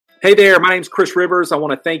Hey there, my name's Chris Rivers. I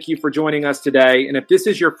want to thank you for joining us today. And if this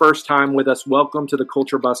is your first time with us, welcome to the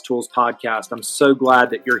Culture Bus Tools podcast. I'm so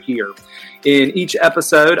glad that you're here. In each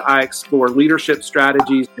episode, I explore leadership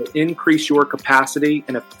strategies that increase your capacity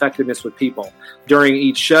and effectiveness with people. During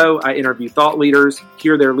each show, I interview thought leaders,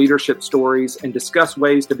 hear their leadership stories, and discuss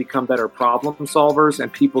ways to become better problem solvers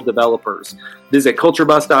and people developers. Visit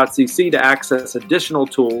culturebus.cc to access additional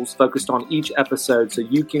tools focused on each episode so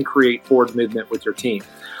you can create forward movement with your team.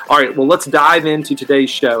 All right, well, let's dive into today's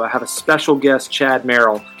show. I have a special guest, Chad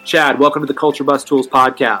Merrill. Chad, welcome to the Culture Bus Tools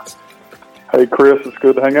podcast. Hey, Chris, it's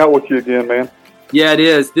good to hang out with you again, man. Yeah, it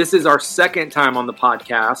is. This is our second time on the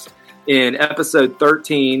podcast. In episode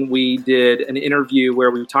 13, we did an interview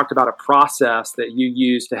where we talked about a process that you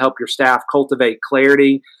use to help your staff cultivate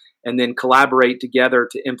clarity and then collaborate together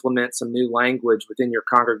to implement some new language within your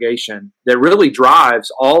congregation that really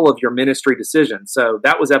drives all of your ministry decisions. So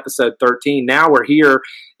that was episode 13. Now we're here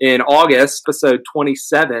in August, episode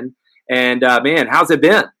 27. And man, how's it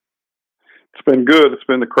been? It's been good. It's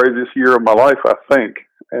been the craziest year of my life, I think.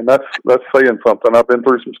 And that's saying something. I've been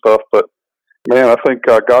through some stuff, but man, I think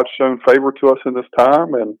God's shown favor to us in this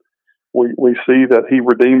time. And we see that he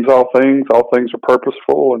redeems all things. All things are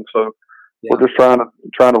purposeful. And so we're just trying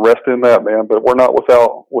to rest in that, man. But we're not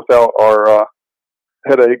without our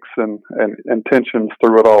headaches and tensions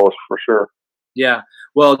through it all, is for sure. Yeah.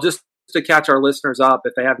 Well, just to catch our listeners up,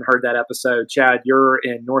 if they haven't heard that episode, Chad, you're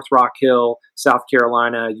in North Rock Hill, South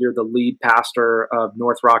Carolina. You're the lead pastor of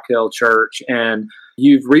North Rock Hill Church, and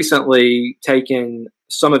you've recently taken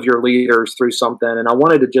some of your leaders through something. And I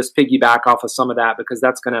wanted to just piggyback off of some of that because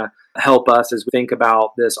that's going to help us as we think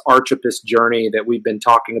about this Archippus journey that we've been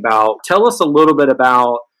talking about. Tell us a little bit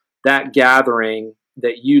about that gathering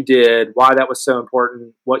that you did, why that was so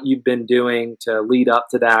important, what you've been doing to lead up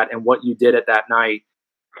to that, and what you did at that night.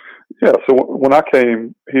 Yeah, so when I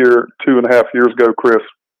came here 2.5 years ago, Chris,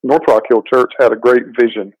 North Rock Hill Church had a great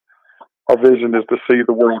vision. Our vision is to see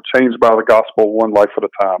the world changed by the gospel one life at a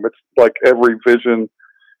time. It's like every vision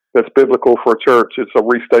that's biblical for a church. It's a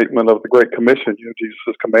restatement of the Great Commission,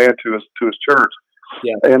 Jesus' command to his church.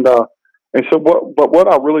 Yeah. And so what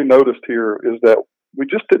I really noticed here is that we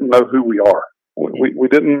just didn't know who we are. We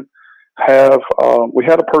didn't have, we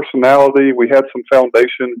had a personality, we had some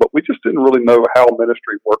foundation, but we just didn't really know how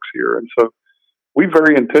ministry works here. And so we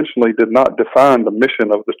very intentionally did not define the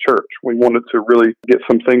mission of the church. We wanted to really get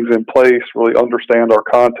some things in place, really understand our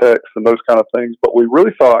context and those kind of things. But we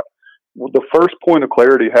really thought, well, the first point of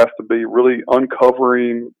clarity has to be really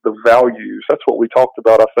uncovering the values. That's what we talked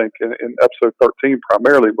about, I think, in episode 13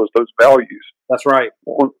 primarily, was those values. That's right.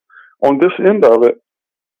 On this end of it,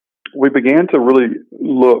 we began to really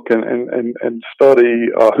look and study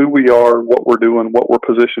who we are, what we're doing, what we're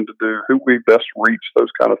positioned to do, who we best reach,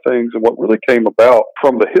 those kind of things. And what really came about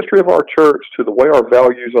from the history of our church to the way our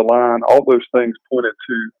values align, all those things pointed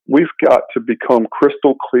to, we've got to become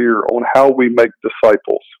crystal clear on how we make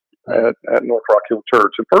disciples at North Rock Hill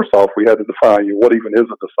Church. And first off, we had to define what even is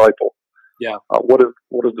a disciple. Yeah. What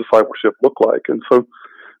does discipleship look like? And so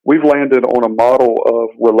we've landed on a model of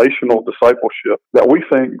relational discipleship that we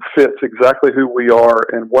think fits exactly who we are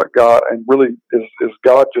and what God, and really is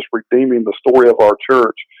God just redeeming the story of our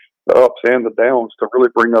church, the ups and the downs, to really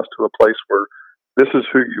bring us to a place where this is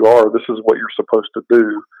who you are, this is what you're supposed to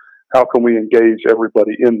do. How can we engage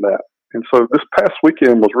everybody in that? And so this past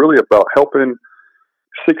weekend was really about helping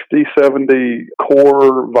 60, 70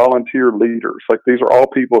 core volunteer leaders. Like, these are all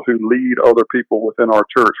people who lead other people within our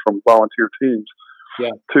church from volunteer teams.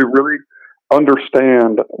 Yeah. To really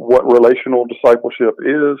understand what relational discipleship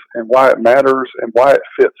is and why it matters and why it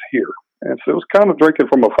fits here. And so it was kind of drinking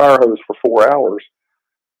from a fire hose for 4 hours,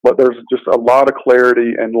 but there's just a lot of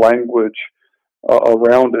clarity and language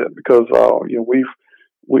around it because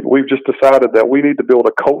we've just decided that we need to build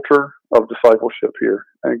a culture of discipleship here,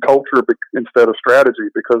 and culture instead of strategy,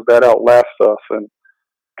 because that outlasts us and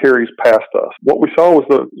carries past us. What we saw was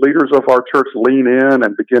the leaders of our church lean in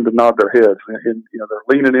and begin to nod their heads. And they're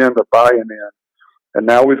leaning in, they're buying in. And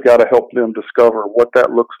now we've got to help them discover what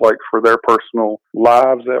that looks like for their personal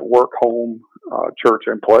lives at work, home, church,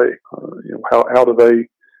 and play. How do they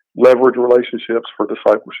leverage relationships for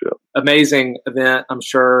discipleship? Amazing event. I'm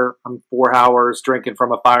sure. 4 hours drinking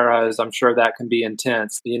from a fire hose. I'm sure that can be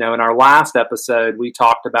intense. In our last episode, we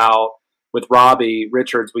talked about, with Robbie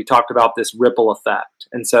Richards, we talked about this ripple effect.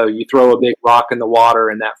 And so you throw a big rock in the water,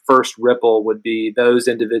 and that first ripple would be those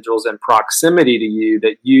individuals in proximity to you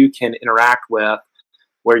that you can interact with,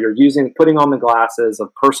 where you're putting on the glasses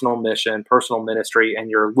of personal mission, personal ministry, and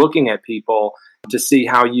you're looking at people to see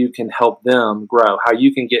how you can help them grow, how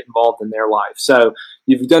you can get involved in their life. So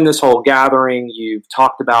you've done this whole gathering. You've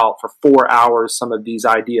talked about for 4 hours some of these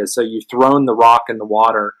ideas. So you've thrown the rock in the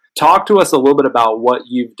water. Talk to us a little bit about what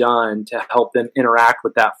you've done to help them interact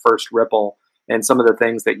with that first ripple and some of the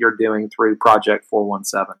things that you're doing through Project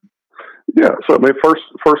 417. Yeah, so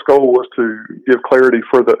first goal was to give clarity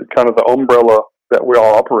for the kind of the umbrella that we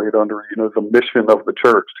all operate under, the mission of the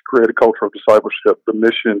church, to create a culture of discipleship, the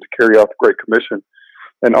mission to carry out the Great Commission.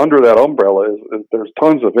 And under that umbrella is there's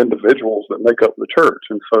tons of individuals that make up the church.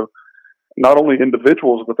 And so not only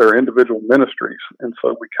individuals, but their individual ministries. And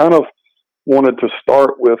so we kind of wanted to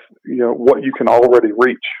start with, what you can already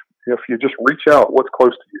reach. If you just reach out, what's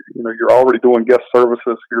close to you? You're already doing guest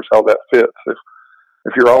services. Here's how that fits.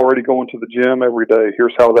 If you're already going to the gym every day,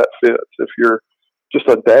 here's how that fits. If you're just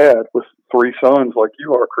a dad with 3 sons like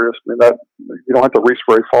you are, Chris, that you don't have to reach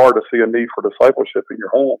very far to see a need for discipleship in your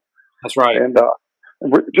home. That's right. And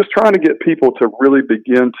we're just trying to get people to really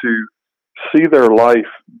begin to see their life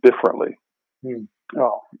differently.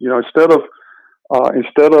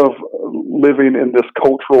 Instead of living in this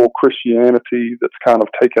cultural Christianity that's kind of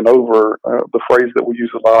taken over, the phrase that we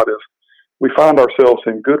use a lot is, we find ourselves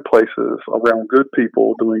in good places, around good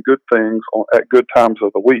people, doing good things at good times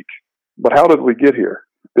of the week. But how did we get here?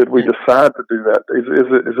 Did we decide to do that?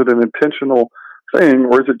 Is it an intentional thing,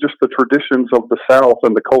 or is it just the traditions of the South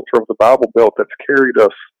and the culture of the Bible Belt that's carried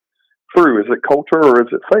us through? Is it culture or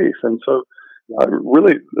is it faith? And so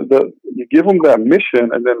really, you give them that mission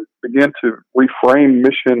and then begin to reframe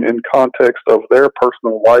mission in context of their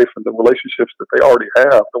personal life and the relationships that they already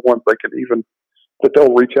have, the ones that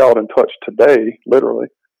they'll reach out and touch today, literally.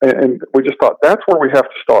 And we just thought that's where we have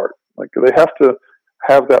to start. Like, they have to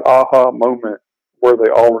have that aha moment where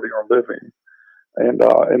they already are living. And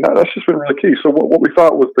that's just been really key. So what we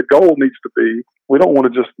thought was the goal needs to be, we don't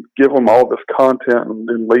want to just give them all this content and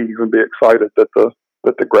then leave and be excited that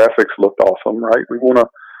the graphics looked awesome, right? We want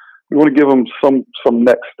to give them some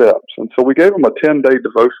next steps. And so we gave them a 10-day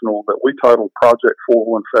devotional that we titled Project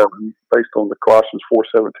 417, based on the Colossians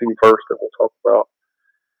 4:17 verse that we'll talk about.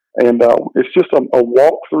 And it's just a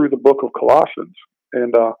walk through the book of Colossians.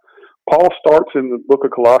 And Paul starts in the book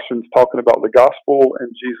of Colossians talking about the gospel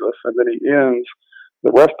and Jesus, and then he ends,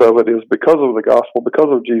 the rest of it is because of the gospel, because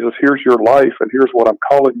of Jesus, here's your life, and here's what I'm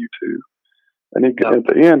calling you to. And at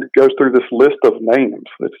the end, it goes through this list of names.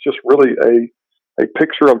 It's just really a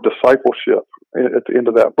picture of discipleship at the end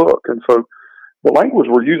of that book. And so the language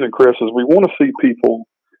we're using, Chris, is we want to see people,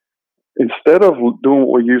 instead of doing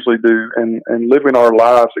what we usually do and living our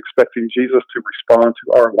lives expecting Jesus to respond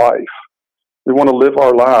to our life, we want to live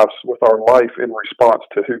our lives with our life in response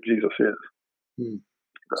to who Jesus is.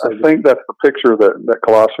 I think that's the picture that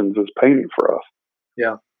Colossians is painting for us.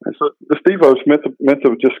 Yeah. And so the Steve-O's meant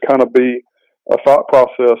to just kind of be a thought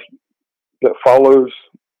process that follows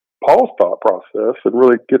Paul's thought process and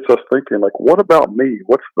really gets us thinking, like, what about me?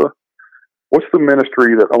 What's the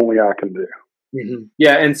ministry that only I can do? Mm-hmm.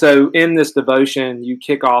 Yeah, and so in this devotion, you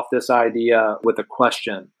kick off this idea with a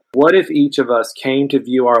question. What if each of us came to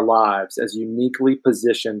view our lives as uniquely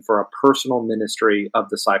positioned for a personal ministry of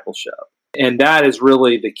discipleship? And that is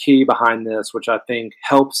really the key behind this, which I think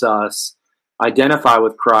helps us identify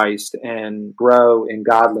with Christ and grow in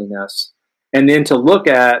godliness. And then to look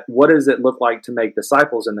at what does it look like to make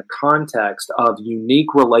disciples in the context of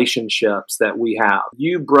unique relationships that we have.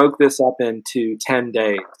 You broke this up into 10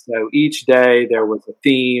 days. So each day there was a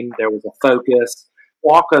theme, there was a focus.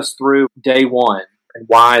 Walk us through day one and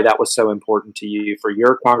why that was so important to you for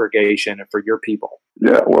your congregation and for your people.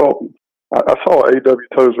 Yeah, well, I saw a A.W.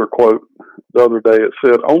 Tozer quote the other day. It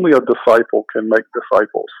said, only a disciple can make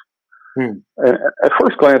disciples. And at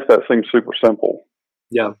first glance, that seems super simple.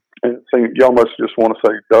 Yeah. And you almost just want to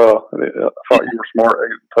say, duh, I thought you were smart,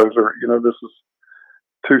 Tozer. This is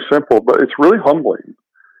too simple. But it's really humbling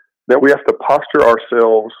that we have to posture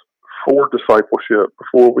ourselves for discipleship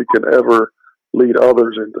before we can ever lead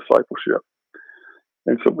others in discipleship.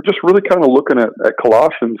 And so we're just really kind of looking at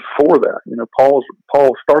Colossians for that. Paul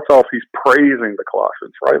starts off, he's praising the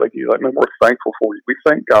Colossians, right? Like, he's like, man, we're thankful for you. We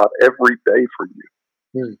thank God every day for you.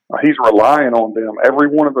 He's relying on them. Every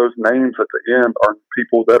one of those names at the end are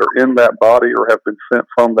people that are in that body or have been sent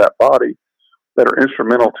from that body that are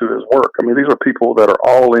instrumental to his work. I mean, these are people that are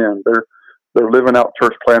all in. They're living out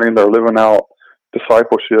church planting. They're living out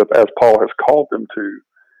discipleship as Paul has called them to.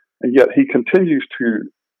 And yet he continues to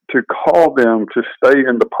call them to stay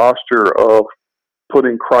in the posture of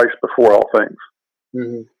putting Christ before all things.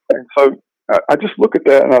 Mm-hmm. And so I just look at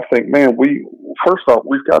that and I think, man, first off,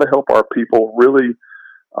 we've got to help our people really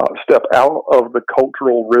step out of the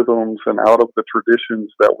cultural rhythms and out of the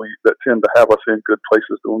traditions that tend to have us in good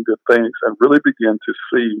places doing good things, and really begin to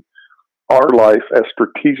see our life as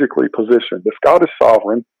strategically positioned. If God is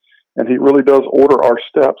sovereign and He really does order our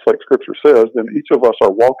steps, like Scripture says, then each of us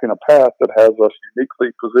are walking a path that has us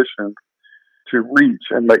uniquely positioned to reach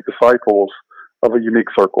and make disciples of a unique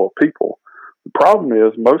circle of people. The problem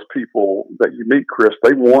is most people that you meet, Chris,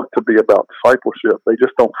 they want to be about discipleship. They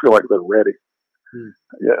just don't feel like they're ready.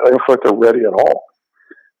 Yeah, they don't feel like they're ready at all.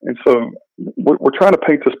 And so we're trying to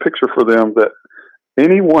paint this picture for them that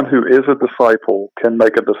anyone who is a disciple can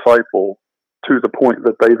make a disciple to the point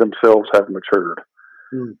that they themselves have matured.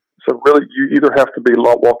 So really, you either have to be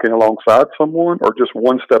walking alongside someone or just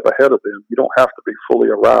one step ahead of them. You don't have to be fully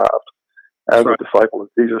arrived as a disciple of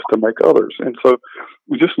Jesus to make others. And so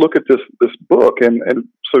we just look at this book, and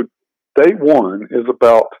so day one is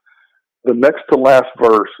about the next to last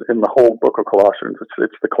verse in the whole book of Colossians.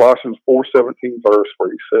 It's the Colossians 4:17 verse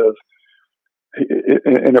where he says,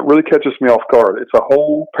 and it really catches me off guard. It's a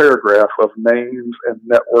whole paragraph of names and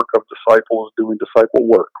network of disciples doing disciple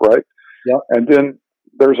work, right? Yeah. And then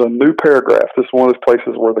there's a new paragraph. This is one of those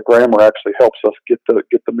places where the grammar actually helps us get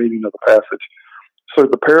the meaning of the passage. So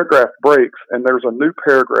the paragraph breaks, and there's a new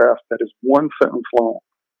paragraph that is one sentence long.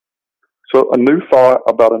 So a new thought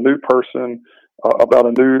about a new person, about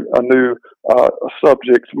a new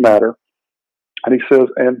subject matter, and he says,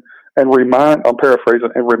 and remind, I'm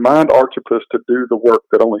paraphrasing, and remind Archippus to do the work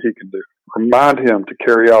that only he can do. Remind him to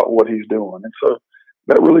carry out what he's doing. And so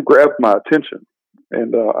that really grabbed my attention.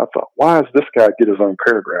 And I thought, why does this guy get his own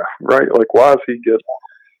paragraph, right? Like, why does he get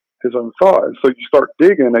his own thought? And so you start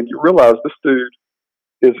digging, and you realize this dude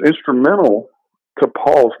is instrumental to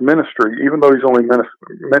Paul's ministry, even though he's only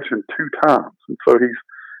mentioned 2 times. And so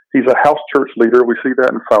he's a house church leader. We see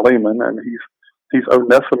that in Philemon, and he's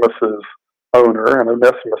Onesimus's owner, and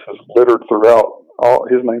Onesimus is littered throughout.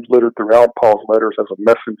 His name's littered throughout Paul's letters as a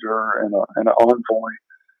messenger and an envoy.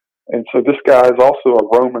 And so this guy is also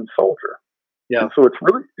a Roman soldier. Yeah. And so it's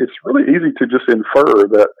really easy to just infer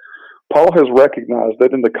that Paul has recognized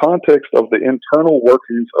that in the context of the internal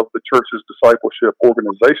workings of the church's discipleship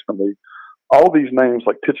organizationally, all these names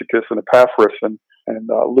like Tychicus and Epaphras and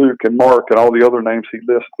Luke and Mark and all the other names he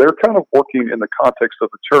lists, they're kind of working in the context of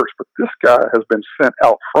the church, but this guy has been sent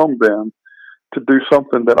out from them to do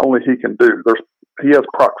something that only he can do. He has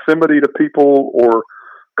proximity to people, or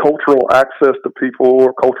cultural access to people,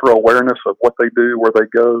 or cultural awareness of what they do, where they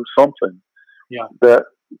go, something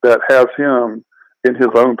that has him in his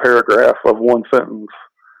own paragraph of one sentence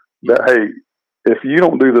that, hey, if you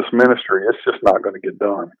don't do this ministry, it's just not going to get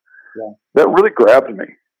done. Yeah. That really grabbed me.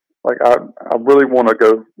 Like, I really want to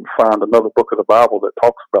go find another book of the Bible that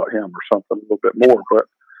talks about him or something a little bit more, but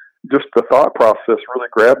just the thought process really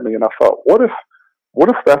grabbed me. And I thought, what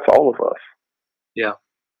if that's all of us? Yeah.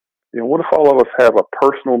 You know, what if all of us have a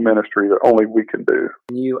personal ministry that only we can do?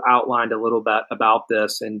 You outlined a little bit about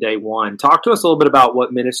this in day one. Talk to us a little bit about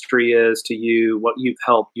what ministry is to you, what you've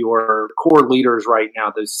helped your core leaders right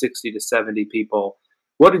now, those 60 to 70 people.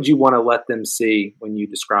 What did you want to let them see when you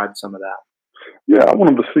described some of that? Yeah, I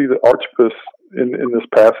want them to see that Archippus in this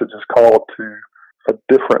passage is called to a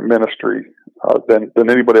different ministry than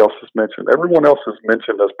anybody else has mentioned. Everyone else is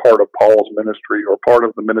mentioned as part of Paul's ministry or part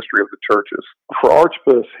of the ministry of the churches. For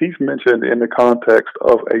Archippus, he's mentioned in the context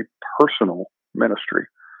of a personal ministry,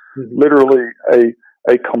 literally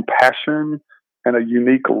a compassion and a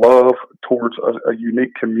unique love towards a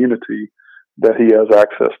unique community that he has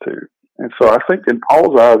access to. And so I think in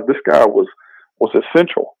Paul's eyes, this guy was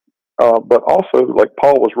essential, but also, like,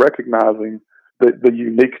 Paul was recognizing the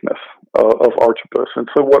uniqueness of Archippus. And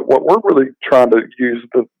so what we're really trying to use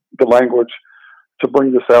the language to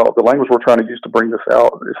bring this out, the language we're trying to use to bring this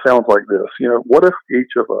out, it sounds like this. You know, what if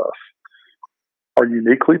each of us are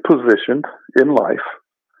uniquely positioned in life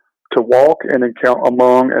to walk and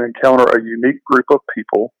encounter a unique group of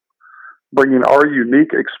people, bringing our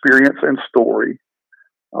unique experience and story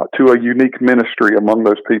to a unique ministry among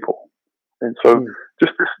those people? And so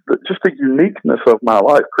just the uniqueness of my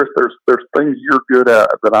life, Chris, there's things you're good at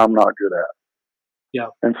that I'm not good at. Yeah.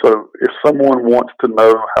 And so if someone wants to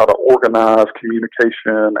know how to organize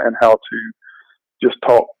communication and how to just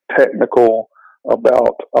talk technical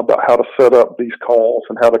about how to set up these calls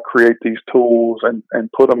and how to create these tools and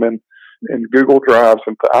put them in Google Drives,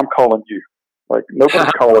 and I'm calling you. Like,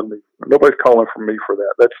 nobody's calling me. Nobody's calling for me for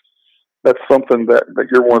that. That's something that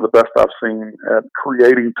you're one of the best I've seen at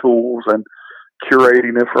creating tools and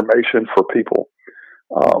curating information for people.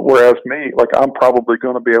 Whereas me, like, I'm probably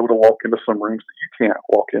going to be able to walk into some rooms that you can't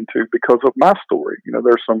walk into because of my story. You know,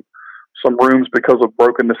 there's some some rooms because of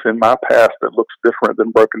brokenness in my past that looks different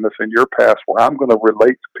than brokenness in your past, where I'm going to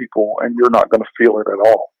relate to people and you're not going to feel it at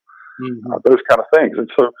all. Mm-hmm. Those kind of things. And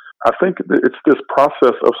so I think it's this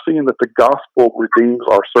process of seeing that the gospel redeems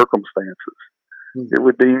our circumstances. Mm-hmm. It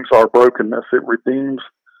redeems our brokenness. It redeems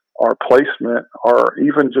our placement, or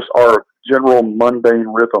even just our general mundane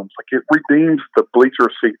rhythms. Like, it redeems the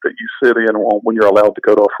bleacher seat that you sit in when you're allowed to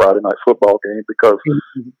go to a Friday night football game, because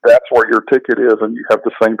mm-hmm. that's where your ticket is, and you have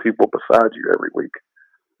the same people beside you every week.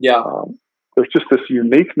 Yeah. There's just this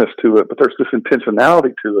uniqueness to it, but there's this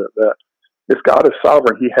intentionality to it that if God is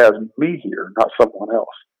sovereign, He has me here, not someone else.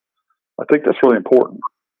 I think that's really important.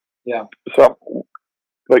 Yeah. So,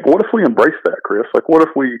 like, what if we embrace that, Chris? Like, what if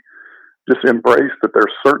we just embrace that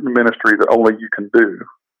there's certain ministry that only you can do?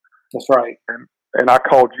 That's right. And I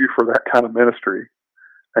called you for that kind of ministry,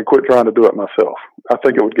 and quit trying to do it myself. I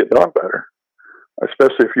think it would get done better,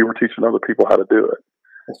 especially if you were teaching other people how to do it.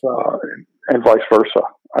 That's right. And vice versa.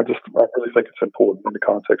 I really think it's important in the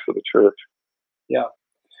context of the church. Yeah.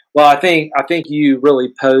 Well, I think you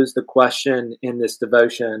really posed the question in this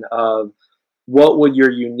devotion of, what would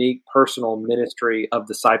your unique personal ministry of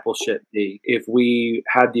discipleship be? If we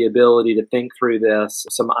had the ability to think through this,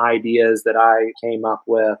 some ideas that I came up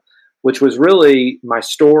with, which was really my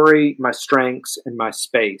story, my strengths, and my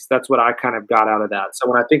space. That's what I kind of got out of that. So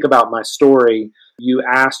when I think about my story, you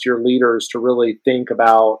asked your leaders to really think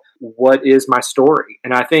about, what is my story?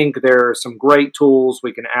 And I think there are some great tools.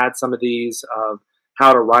 We can add some of these of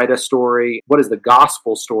how to write a story. What is the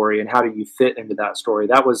gospel story, and how do you fit into that story?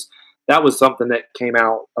 That was something that came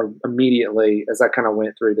out immediately as I kind of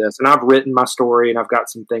went through this. And I've written my story, and I've got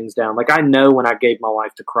some things down. Like, I know when I gave my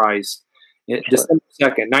life to Christ, December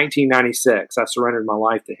 2nd, 1996, I surrendered my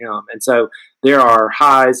life to Him. And so there are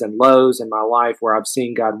highs and lows in my life where I've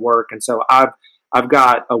seen God work. And so I've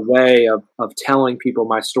got a way of telling people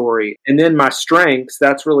my story. And then my strengths,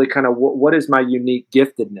 that's really kind of what is my unique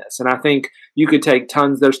giftedness. And I think you could take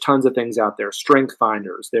there's tons of things out there. Strength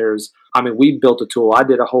finders. We built a tool. I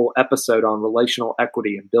did a whole episode on relational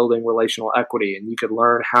equity and building relational equity. And you could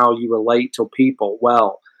learn how you relate to people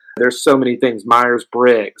well. There's so many things.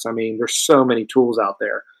 Myers-Briggs. There's so many tools out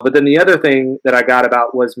there. But then the other thing that I got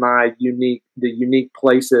about was the unique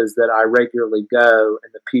places that I regularly go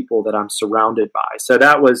and the people that I'm surrounded by. So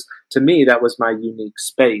that was, to me, that was my unique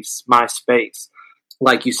space, my space.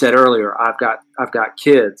 Like you said earlier, I've got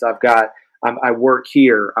kids. I work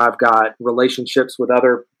here. I've got relationships with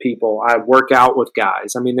other people. I work out with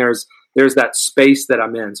guys. There's that space that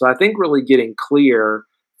I'm in. So I think really getting clear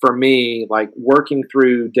for me, like working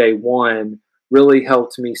through day one, really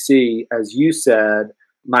helped me see, as you said,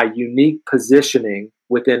 my unique positioning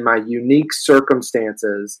within my unique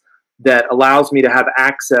circumstances that allows me to have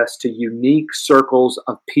access to unique circles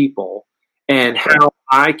of people, and how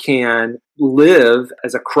I can live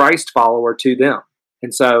as a Christ follower to them.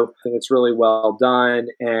 And so I think it's really well done.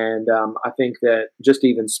 And I think that just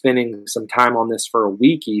even spending some time on this for a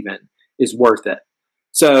week even is worth it.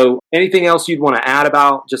 So anything else you'd want to add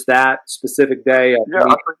about just that specific day?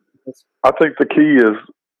 I think the key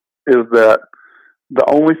is that the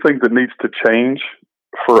only thing that needs to change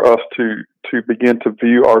for us to begin to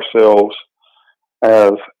view ourselves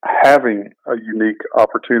as having a unique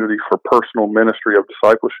opportunity for personal ministry of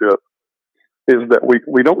discipleship is that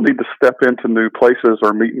we don't need to step into new places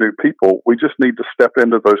or meet new people. We just need to step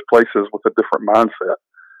into those places with a different mindset.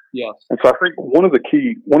 Yes. And so I think one of the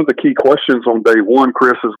key questions on day one,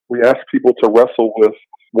 Chris, is we ask people to wrestle with,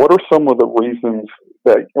 what are some of the reasons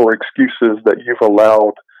or excuses that you've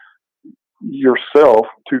allowed yourself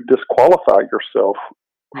to disqualify yourself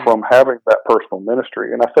from having that personal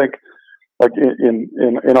ministry? And I think, like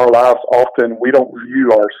in our lives, often we don't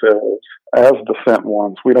view ourselves as the sent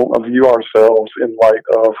ones. We don't view ourselves in light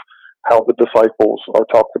of how the disciples are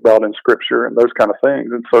talked about in Scripture and those kind of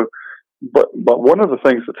things. And so, but one of the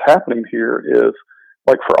things that's happening here is,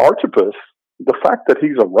 like for Archippus, the fact that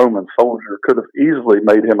he's a Roman soldier could have easily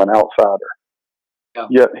made him an outsider. Yeah.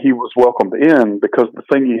 Yet he was welcomed in because the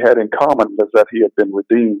thing he had in common was that he had been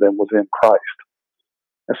redeemed and was in Christ.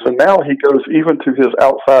 And so now he goes even to his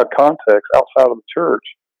outside context, outside of the church,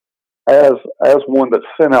 as one that's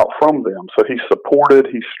sent out from them. So he's supported,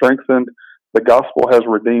 he's strengthened. The gospel has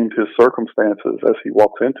redeemed his circumstances as he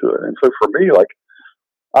walks into it. And so for me, like,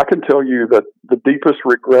 I can tell you that the deepest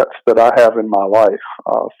regrets that I have in my life,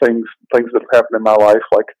 things that have happened in my life,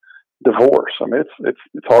 like divorce. I mean,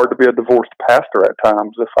 it's hard to be a divorced pastor at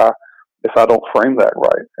times if I don't frame that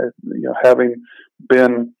right. You know, having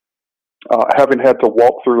had to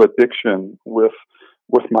walk through addiction with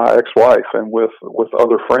my ex-wife and with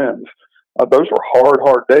other friends, those were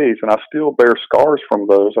hard days, and I still bear scars from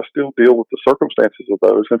those. I still deal with the circumstances of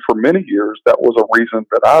those. And for many years, that was a reason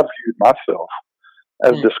that I viewed myself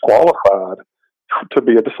as disqualified to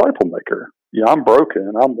be a disciple maker. Yeah, I'm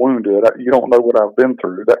broken, I'm wounded, you don't know what I've been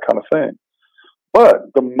through, that kind of thing.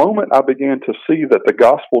 But the moment I began to see that the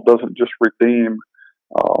gospel doesn't just redeem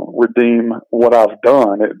what I've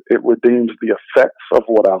done, it redeems the effects of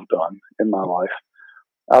what I've done in my life.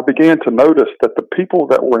 I began to notice that the people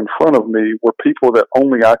that were in front of me were people that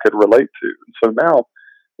only I could relate to. And so now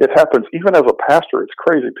it happens, even as a pastor, it's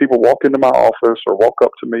crazy. People walk into my office or walk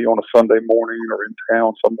up to me on a Sunday morning or in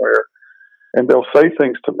town somewhere, and they'll say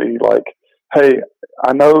things to me like, hey,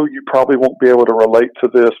 I know you probably won't be able to relate to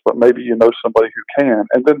this, but maybe you know somebody who can.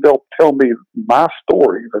 And then they'll tell me my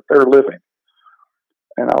story that they're living.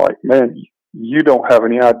 And I'm like, man, you don't have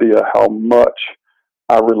any idea how much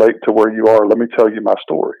I relate to where you are. Let me tell you my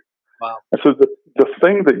story. Wow. And so the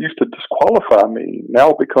thing that used to disqualify me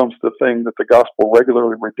now becomes the thing that the gospel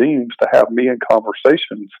regularly redeems, to have me in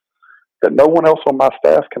conversations that no one else on my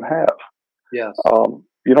staff can have. Yes.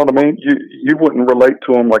 You know what I mean? You wouldn't relate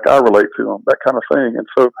to them like I relate to them, that kind of thing. And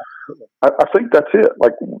so I think that's it.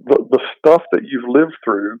 Like the stuff that you've lived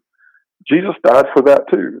through, Jesus died for that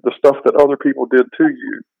too. The stuff that other people did to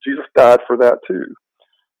you, Jesus died for that too.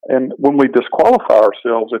 And when we disqualify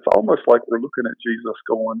ourselves, it's almost like we're looking at Jesus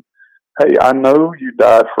going, hey, I know you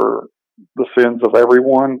died for the sins of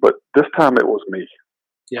everyone, but this time it was me.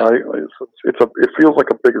 Yeah. Right? It feels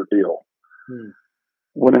like a bigger deal.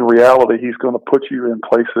 When in reality, he's going to put you in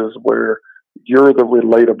places where you're the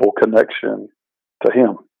relatable connection to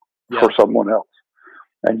him for someone else.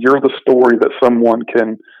 And you're the story that someone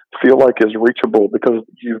can feel like is reachable because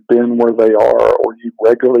you've been where they are, or you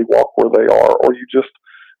regularly walk where they are, or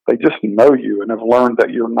they just know you and have learned that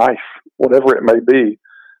you're nice, whatever it may be.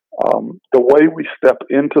 The way we step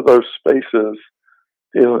into those spaces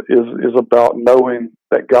is about knowing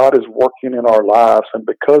that God is working in our lives, and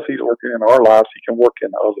because he's working in our lives, he can work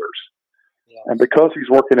in others. Yes. And because he's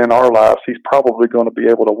working in our lives, he's probably going to be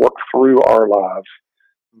able to work through our lives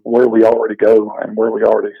where we already go and where we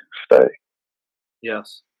already stay.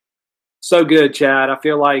 Yes. So good, Chad. I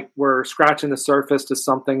feel like we're scratching the surface to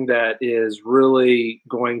something that is really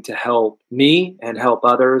going to help me and help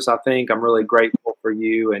others. I think I'm really grateful for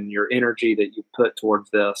you and your energy that you put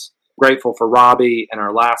towards this. Grateful for Robbie and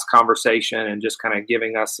our last conversation and just kind of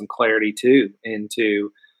giving us some clarity too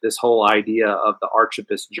into this whole idea of the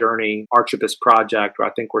Archippus journey, Archippus project, where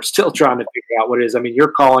I think we're still trying to figure out what it is. I mean,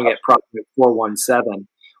 you're calling it Project 417.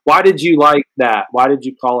 Why did you like that? Why did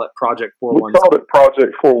you call it Project 417? We called it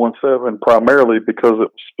Project 417 primarily because it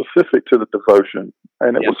was specific to the devotion,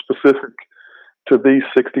 and it was specific to these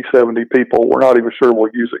 60, 70 people. We're not even sure we'll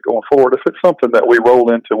use it going forward. If it's something that we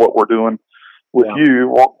roll into what we're doing with you,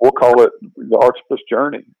 we'll call it the Archippus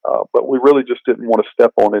journey. But we really just didn't want to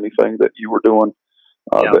step on anything that you were doing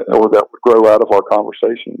that would grow out of our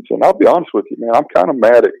conversations. And I'll be honest with you, man, I'm kind of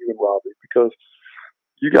mad at you and Robbie because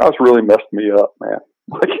you guys really messed me up, man.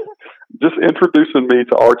 Like, just introducing me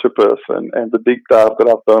to Archippus and the deep dive that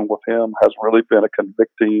I've done with him has really been a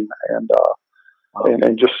convicting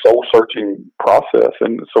and just soul searching process.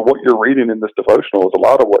 And so what you're reading in this devotional is a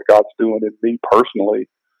lot of what God's doing in me personally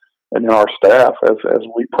and in our staff as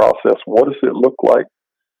we process what does it look like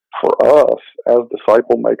for us as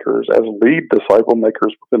disciple makers, as lead disciple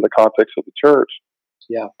makers within the context of the church,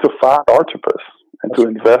 to find Archippus and to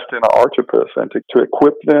invest in Archippus and to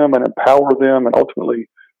equip them and empower them and ultimately,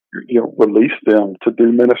 release them to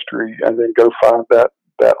do ministry and then go find that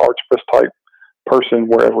Archippus type person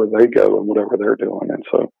wherever they go and whatever they're doing. And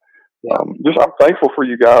so, I'm thankful for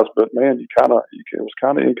you guys, but man, it was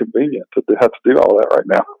kind of inconvenient to have to do all that right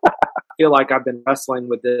now. I feel like I've been wrestling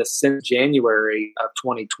with this since January of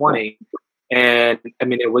 2020. And I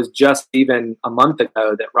mean, it was just even a month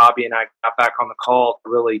ago that Robbie and I got back on the call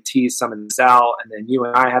to really tease some of this out. And then you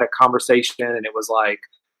and I had a conversation and it was like,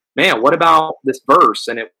 man, what about this verse?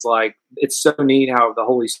 And it was like, it's so neat how the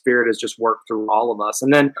Holy Spirit has just worked through all of us.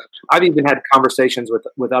 And then I've even had conversations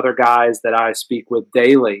with other guys that I speak with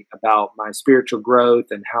daily about my spiritual growth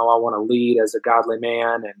and how I want to lead as a godly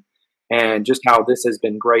man and just how this has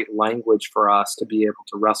been great language for us to be able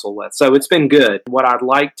to wrestle with. So it's been good. What I'd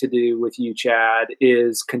like to do with you, Chad,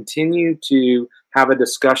 is continue to have a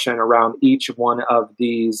discussion around each one of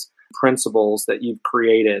these principles that you've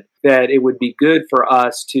created, that it would be good for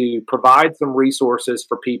us to provide some resources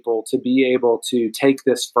for people to be able to take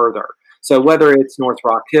this further. So whether it's North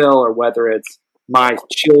Rock Hill or whether it's my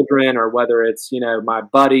children or whether it's, my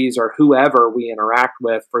buddies or whoever we interact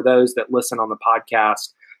with, for those that listen on the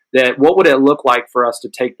podcast, that what would it look like for us to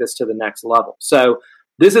take this to the next level? So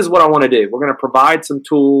this is what I want to do. We're going to provide some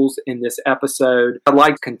tools in this episode. I'd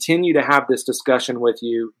like to continue to have this discussion with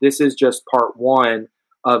you. This is just part one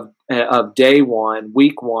of day one,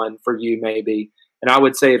 week one for you maybe. And I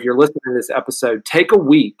would say if you're listening to this episode, take a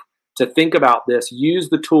week to think about this. Use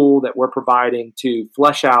the tool that we're providing to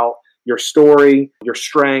flesh out your story, your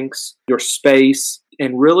strengths, your space,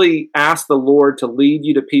 and really ask the Lord to lead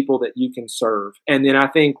you to people that you can serve. And then I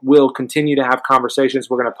think we'll continue to have conversations.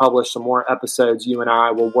 We're going to publish some more episodes. You and I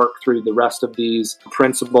will work through the rest of these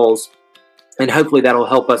principles. And hopefully that'll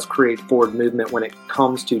help us create forward movement when it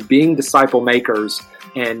comes to being disciple makers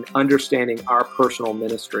and understanding our personal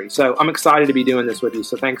ministry. So I'm excited to be doing this with you.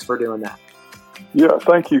 So thanks for doing that. Yeah,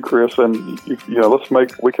 thank you, Chris. And we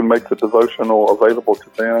can make the devotional available to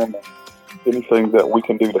them. Anything that we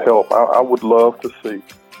can do to help. I would love to see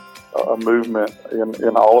a movement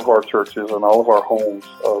in all of our churches and all of our homes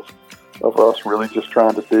of us really just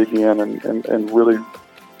trying to dig in and really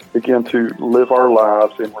begin to live our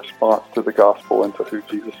lives in response to the gospel and to who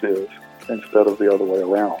Jesus is instead of the other way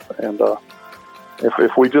around. And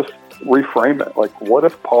if we just reframe it, like what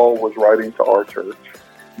if Paul was writing to our church?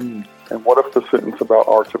 And what if the sentence about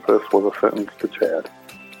Archippus was a sentence to Chad?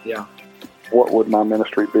 Yeah. What would my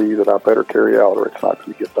ministry be that I better carry out, or it's not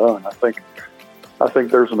going to get done? I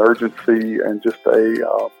think there's an urgency and just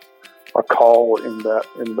a call in that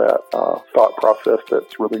thought process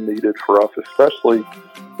that's really needed for us, especially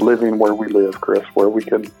living where we live, Chris, where we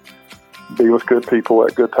can be with good people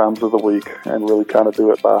at good times of the week and really kind of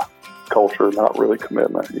do it by culture, not really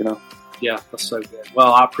commitment. Yeah, that's so good.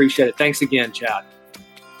 Well, I appreciate it. Thanks again, Chad.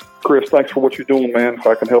 Chris, thanks for what you're doing, man. If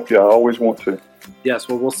I can help you, I always want to. Yes,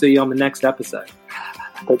 well, we'll see you on the next episode.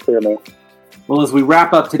 Take care, man. Well, as we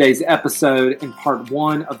wrap up today's episode in part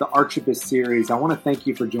one of the Archippus series, I want to thank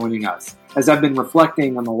you for joining us. As I've been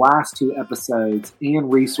reflecting on the last two episodes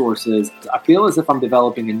and resources, I feel as if I'm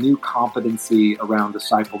developing a new competency around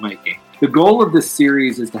disciple making. The goal of this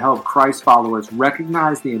series is to help Christ followers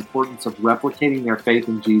recognize the importance of replicating their faith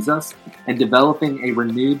in Jesus and developing a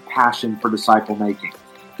renewed passion for disciple making.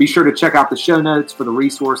 Be sure to check out the show notes for the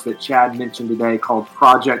resource that Chad mentioned today called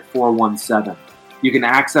Project 417. You can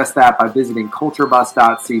access that by visiting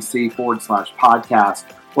culturebus.cc/podcast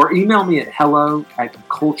or email me at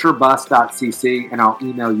hello@culturebus.cc and I'll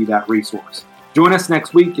email you that resource. Join us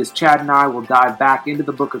next week as Chad and I will dive back into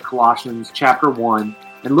the book of Colossians chapter 1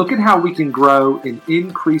 and look at how we can grow in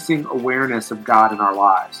increasing awareness of God in our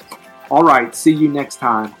lives. All right, see you next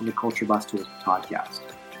time on the Culture Bus Tools podcast.